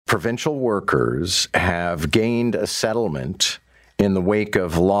provincial workers have gained a settlement in the wake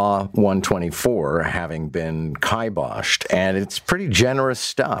of Law 124 having been kiboshed. And it's pretty generous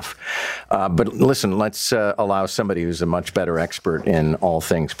stuff. But listen, let's allow somebody who's a much better expert in all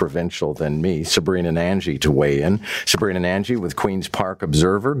things provincial than me, Sabrina Nanji, to weigh in. Sabrina Nanji with Queen's Park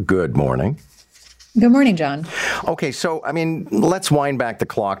Observer. Good morning. Good morning, John. Okay, so, let's wind back the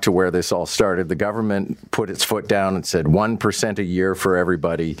clock to where this all started. The government put its foot down and said 1% a year for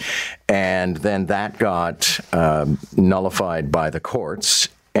everybody, and then that got nullified by the courts,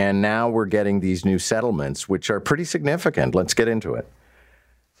 and now we're getting these new settlements, which are pretty significant. Let's get into it.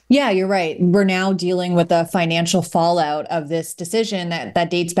 Yeah, you're right. We're now dealing with the financial fallout of this decision that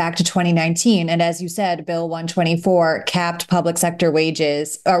dates back to 2019. And as you said, Bill 124 capped public sector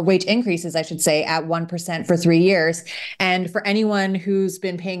wages, or wage increases, I should say, at 1% for 3 years. And for anyone who's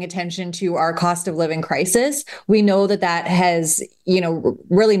been paying attention to our cost of living crisis, we know that has,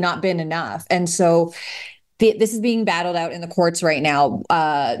 really not been enough. And so this is being battled out in the courts right now.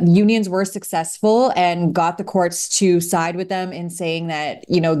 Unions were successful and got the courts to side with them in saying that,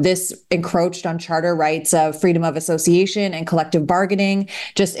 this encroached on charter rights of freedom of association and collective bargaining,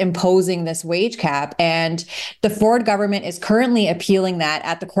 just imposing this wage cap. And the Ford government is currently appealing that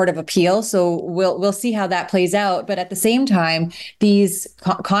at the Court of Appeal. So we'll see how that plays out. But at the same time, these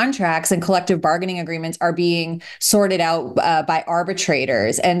contracts and collective bargaining agreements are being sorted out by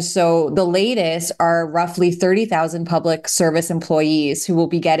arbitrators. And so the latest are roughly 30,000 public service employees who will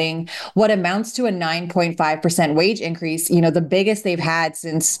be getting what amounts to a 9.5% wage increase, the biggest they've had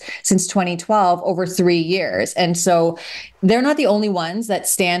since 2012, over 3 years. And so they're not the only ones that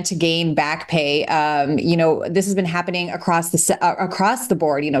stand to gain back pay. This has been happening across the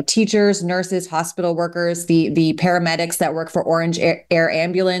board. Teachers, nurses, hospital workers, the paramedics that work for Orange Air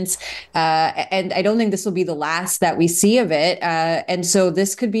Ambulance, and I don't think this will be the last that we see of it. And so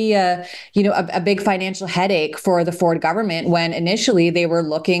this could be a big financial headache for the Ford government when initially they were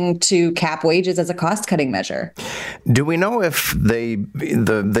looking to cap wages as a cost-cutting measure. Do we know if they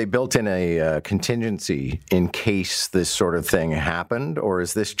built in a contingency in case this sort of thing happened, or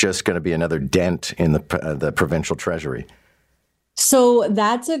is this just going to be another dent in the provincial treasury? So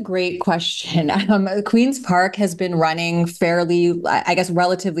that's a great question. Queen's Park has been running fairly, I guess,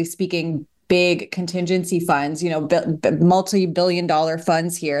 relatively speaking, big contingency funds, multi-billion-dollar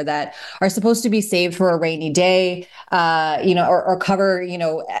funds here that are supposed to be saved for a rainy day, or cover,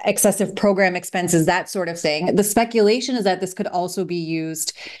 excessive program expenses, that sort of thing. The speculation is that this could also be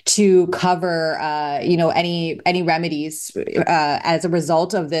used to cover, any remedies as a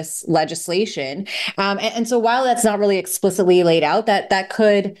result of this legislation. And so while that's not really explicitly laid out, that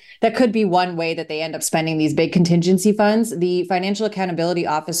could be one way that they end up spending these big contingency funds. The Financial Accountability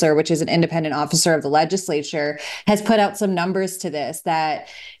Officer, which is an independent officer of the legislature, has put out some numbers to this that,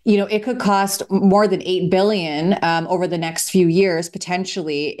 it could cost more than $8 billion over the next few years,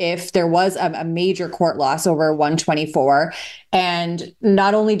 potentially, if there was a major court loss over 124. And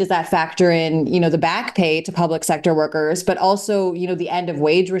not only does that factor in, the back pay to public sector workers, but also, the end of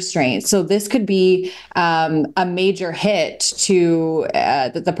wage restraints. So this could be a major hit to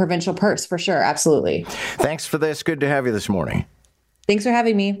the provincial purse, for sure. Absolutely. Thanks for this. Good to have you this morning. Thanks for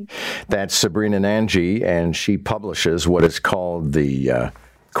having me. That's Sabrina Nanji, and she publishes what is called the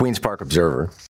Queen's Park Observer.